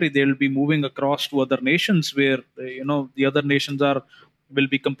territory, they'll be moving across to other nations where the other nations will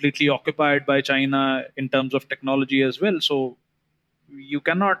be completely occupied by China in terms of technology as well. So you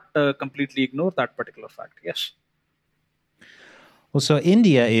cannot completely ignore that particular fact. Yes. Well, so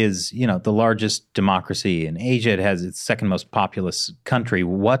India is, the largest democracy in Asia. It has its second most populous country.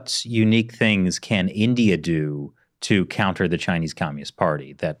 What unique things can India do to counter the Chinese Communist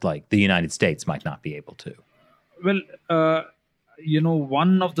Party that, like, the United States might not be able to? Well,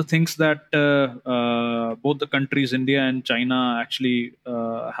 one of the things that both the countries, India and China, actually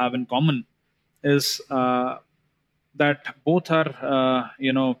have in common is that both have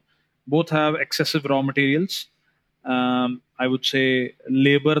excessive raw materials. I would say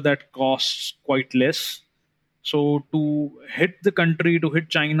labor that costs quite less. So to hit the country, to hit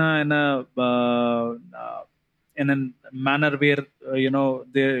China in a manner where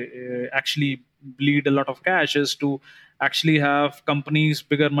they actually bleed a lot of cash is to actually have companies,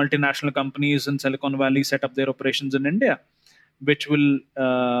 bigger multinational companies in Silicon Valley, set up their operations in India, which will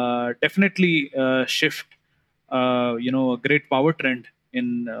definitely shift, a great power trend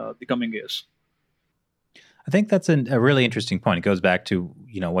in the coming years. I think that's a really interesting point. It goes back to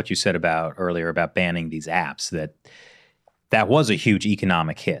what you said about earlier about banning these apps. That was a huge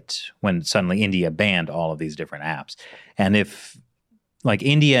economic hit when suddenly India banned all of these different apps. And if, like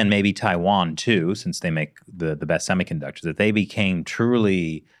India and maybe Taiwan too, since they make the best semiconductors, if they became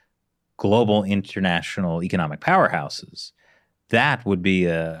truly global international economic powerhouses, that would be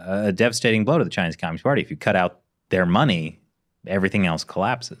a devastating blow to the Chinese Communist Party. If you cut out their money, everything else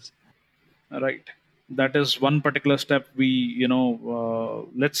collapses. Right. That is one particular step.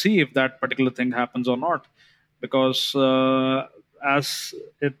 Let's see if that particular thing happens or not. Because as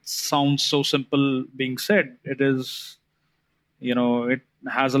it sounds so simple being said, it is, it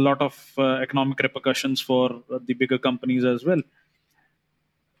has a lot of economic repercussions for the bigger companies as well.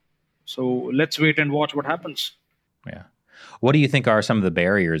 So let's wait and watch what happens. Yeah. What do you think are some of the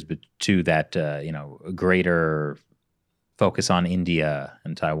barriers to that, greater focus on India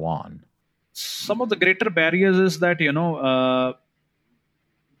and Taiwan? Some of the greater barriers is that,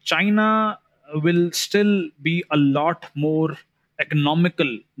 China will still be a lot more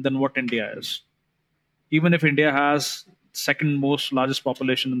economical than what India is. Even if India has second most largest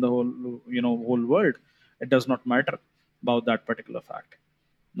population in the whole world, it does not matter about that particular fact.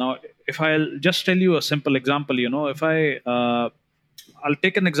 Now, if I'll just tell you a simple example, if I'll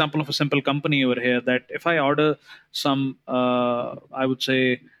take an example of a simple company over here, that if I order some, I would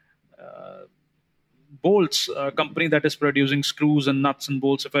say, bolts, a company that is producing screws and nuts and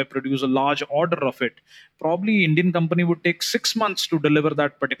bolts, if I produce a large order of it, probably Indian company would take 6 months to deliver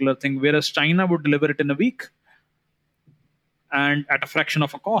that particular thing, whereas China would deliver it in a week and at a fraction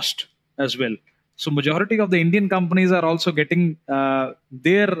of a cost as well. So majority of the Indian companies are also getting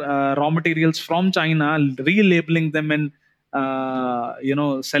their raw materials from China, relabeling them and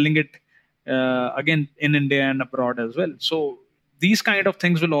selling it again in India and abroad as well. So these kind of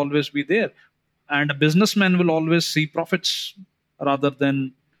things will always be there. And a businessman will always see profits rather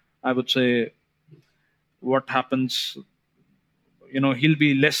than, I would say, what happens. He'll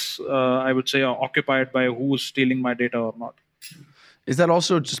be less, I would say, occupied by who's stealing my data or not. Is that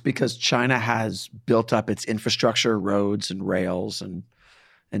also just because China has built up its infrastructure, roads and rails and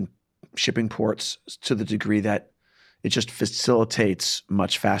shipping ports to the degree that it just facilitates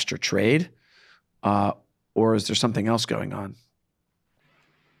much faster trade? Or is there something else going on?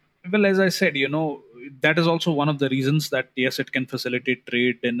 Well, as I said, that is also one of the reasons that, yes, it can facilitate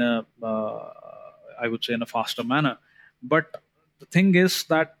trade in I would say, in a faster manner. But the thing is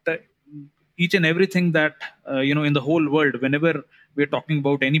that each and everything that, in the whole world, whenever we're talking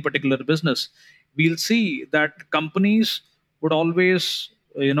about any particular business, we'll see that companies would always,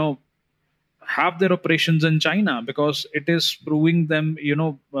 have their operations in China because it is proving them,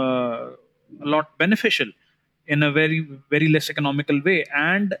 a lot beneficial in a very, very less economical way.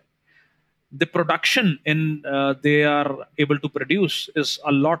 And the production they are able to produce is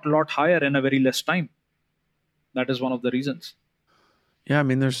a lot higher in a very less time. That is one of the reasons. Yeah, I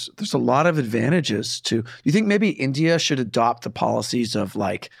mean, there's a lot of advantages to. You think maybe India should adopt the policies of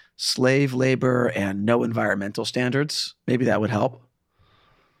like slave labor and no environmental standards? Maybe that would help.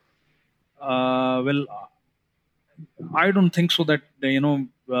 Well, I don't think so that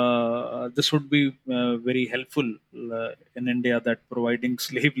this would be very helpful in India, that providing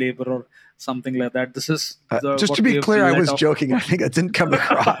slave labor or something like that. This is just to be clear, I was joking. I think it didn't come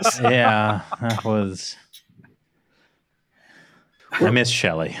across. Yeah, that was. I miss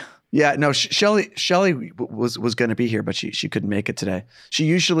Shelley. Yeah, no, Shelley was going to be here, but she couldn't make it today. She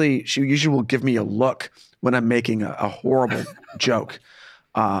usually will give me a look when I'm making a horrible joke.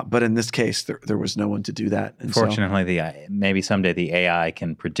 But in this case, there was no one to do that. And fortunately, maybe someday the AI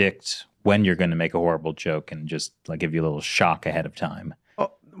can predict when you're going to make a horrible joke and just like give you a little shock ahead of time.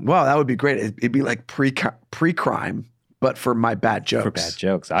 Oh, wow, that would be great. It'd be like pre-crime, but for my bad jokes. For bad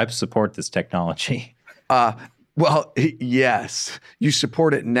jokes. I support this technology. Well, yes, you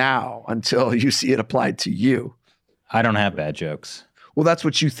support it now until you see it applied to you. I don't have bad jokes. Well, that's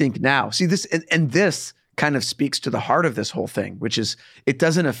what you think now. See, this and this kind of speaks to the heart of this whole thing, which is it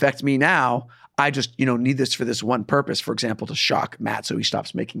doesn't affect me now. I just, need this for this one purpose, for example, to shock Matt so he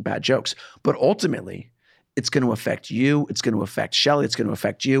stops making bad jokes. But ultimately, it's going to affect you. It's going to affect Shelley. It's going to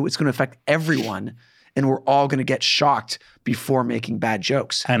affect you. It's going to affect everyone. And we're all going to get shocked before making bad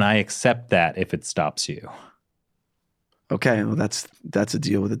jokes. And I accept that if it stops you. Okay, well, that's a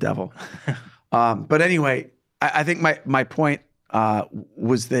deal with the devil. But anyway, I think my point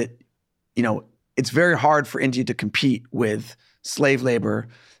was that, it's very hard for India to compete with slave labor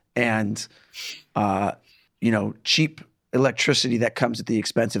and cheap electricity that comes at the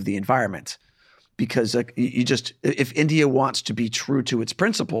expense of the environment. Because if India wants to be true to its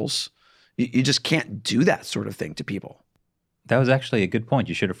principles, you just can't do that sort of thing to people. That was actually a good point.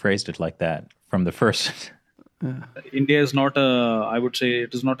 You should have phrased it like that from the first. India is not I would say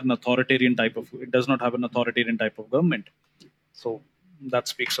it is not an authoritarian type of, it does not have an authoritarian type of government. So that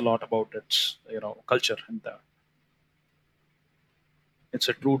speaks a lot about its, culture, and it's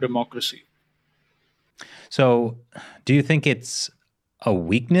a true democracy. So do you think it's a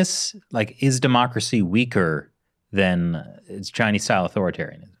weakness? Like, is democracy weaker than its Chinese-style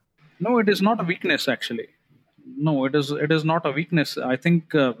authoritarianism? No, it is not a weakness, actually. No, it is not a weakness. I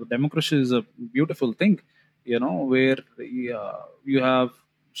think democracy is a beautiful thing, where you have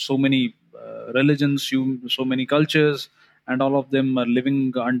so many religions, so many cultures, and all of them are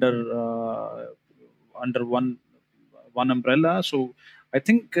living under one umbrella. So I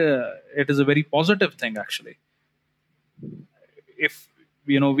think it is a very positive thing, actually. If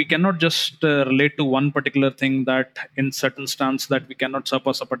we cannot just relate to one particular thing, that in certain stance that we cannot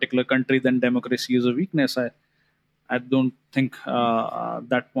surpass a particular country, then democracy is a weakness. I don't think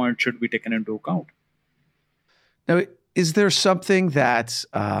that point should be taken into account. Now, is there something that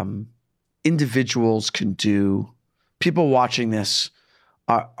individuals can do? People watching this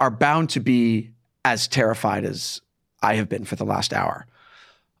are bound to be as terrified as I have been for the last hour.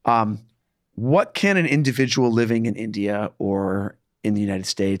 What can an individual living in India or in the United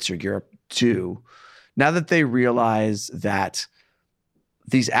States or Europe do now that they realize that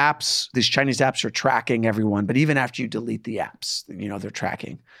these Chinese apps are tracking everyone, but even after you delete the apps, they're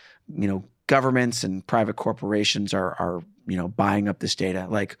tracking, governments and private corporations are buying up this data.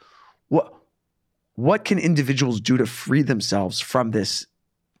 Like, what can individuals do to free themselves from this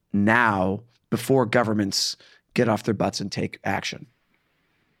now before governments get off their butts and take action?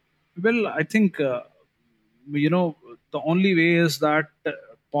 Well, I think, the only way is that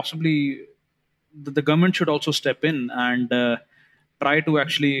possibly the government should also step in and try to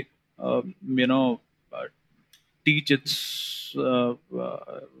actually, teach its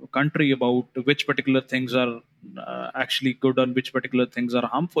country about which particular things are actually good and which particular things are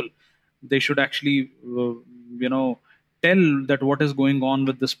harmful. They should actually, tell that what is going on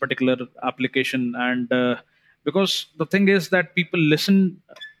with this particular application. And because the thing is that people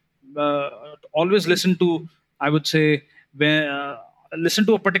always listen to, I would say, listen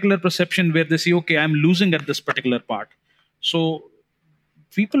to a particular perception where they say, okay, I'm losing at this particular part. So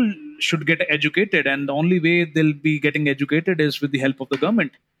people should get educated, and the only way they'll be getting educated is with the help of the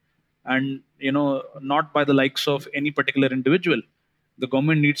government, and not by the likes of any particular individual. The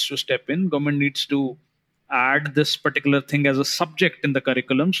government needs to step in. Government needs to add this particular thing as a subject in the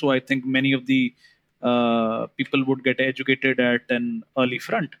curriculum. So I think many of the people would get educated at an early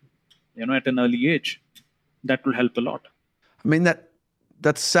front, at an early age. That will help a lot. I mean,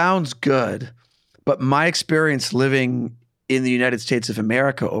 that sounds good, but my experience living in the United States of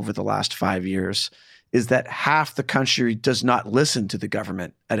America over the last 5 years is that half the country does not listen to the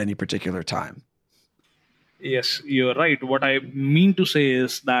government at any particular time. Yes, you're right. What I mean to say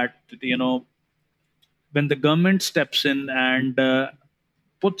is that, when the government steps in and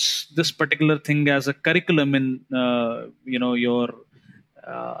puts this particular thing as a curriculum in, your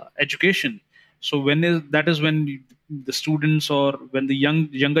education. So when the students, or when the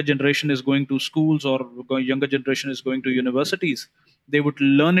younger generation is going to schools, or younger generation is going to universities, they would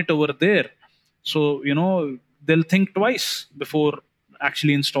learn it over there. So, they'll think twice before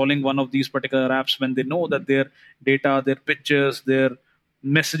actually installing one of these particular apps when they know that their data, their pictures, their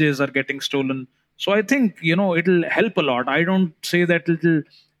messages are getting stolen. So I think, it'll help a lot. I don't say that it'll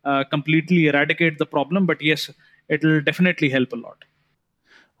completely eradicate the problem, but yes, it'll definitely help a lot.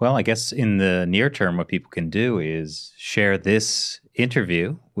 Well, I guess in the near term, what people can do is share this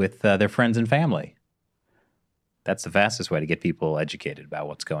interview with their friends and family. That's the fastest way to get people educated about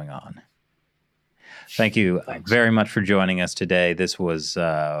what's going on. Thank you very much for joining us today. This was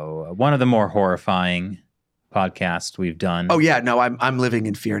one of the more horrifying podcasts we've done. Oh yeah, no, I'm living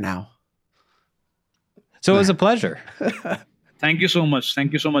in fear now. So it was a pleasure. Thank you so much.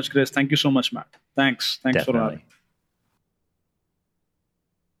 Thank you so much, Chris. Thank you so much, Matt. Thanks Definitely. For having me.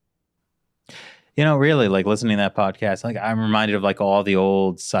 Really, like listening to that podcast, like I'm reminded of like all the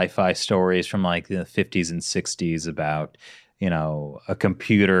old sci-fi stories from like the 50s and 60s about, a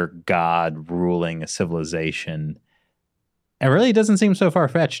computer god ruling a civilization. It really doesn't seem so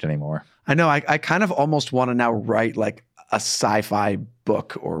far-fetched anymore. I know. I kind of almost want to now write like a sci-fi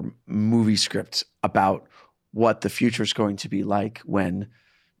book or movie script about what the future is going to be like when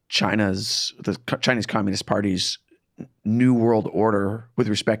the Chinese Communist Party's new world order with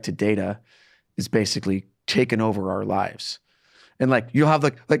respect to data is basically taken over our lives. And like you'll have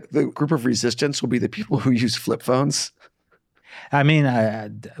like the group of resistance will be the people who use flip phones. I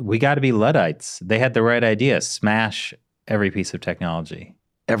mean, we got to be Luddites. They had the right idea. Smash every piece of technology.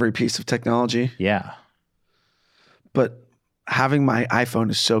 Every piece of technology. Yeah. But having my iPhone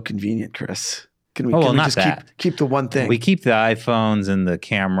is so convenient, Chris. Can we not just that. keep the one thing? We keep the iPhones and the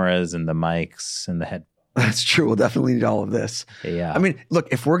cameras and the mics and the head. That's true. We'll definitely need all of this. Yeah. I mean, look,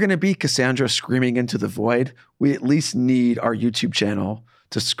 if we're going to be Cassandra screaming into the void, we at least need our YouTube channel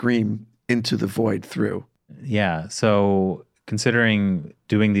to scream into the void through. Yeah. So considering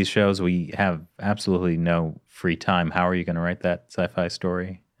doing these shows, we have absolutely no free time. How are you going to write that sci-fi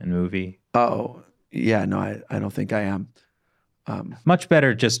story and movie? Oh, yeah. No, I don't think I am. Much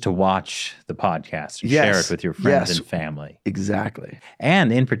better just to watch the podcast and share it with your friends and family. Exactly. And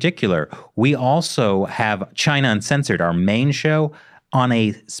in particular, we also have China Uncensored, our main show, on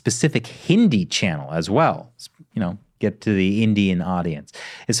a specific Hindi channel as well. Get to the Indian audience.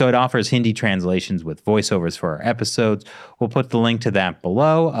 And so it offers Hindi translations with voiceovers for our episodes. We'll put the link to that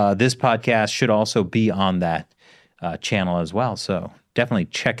below. This podcast should also be on that channel as well. So definitely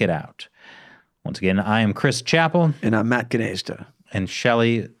check it out. Once again, I am Chris Chappell. And I'm Matt Gnezda. And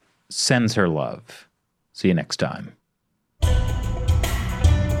Shelley sends her love. See you next time.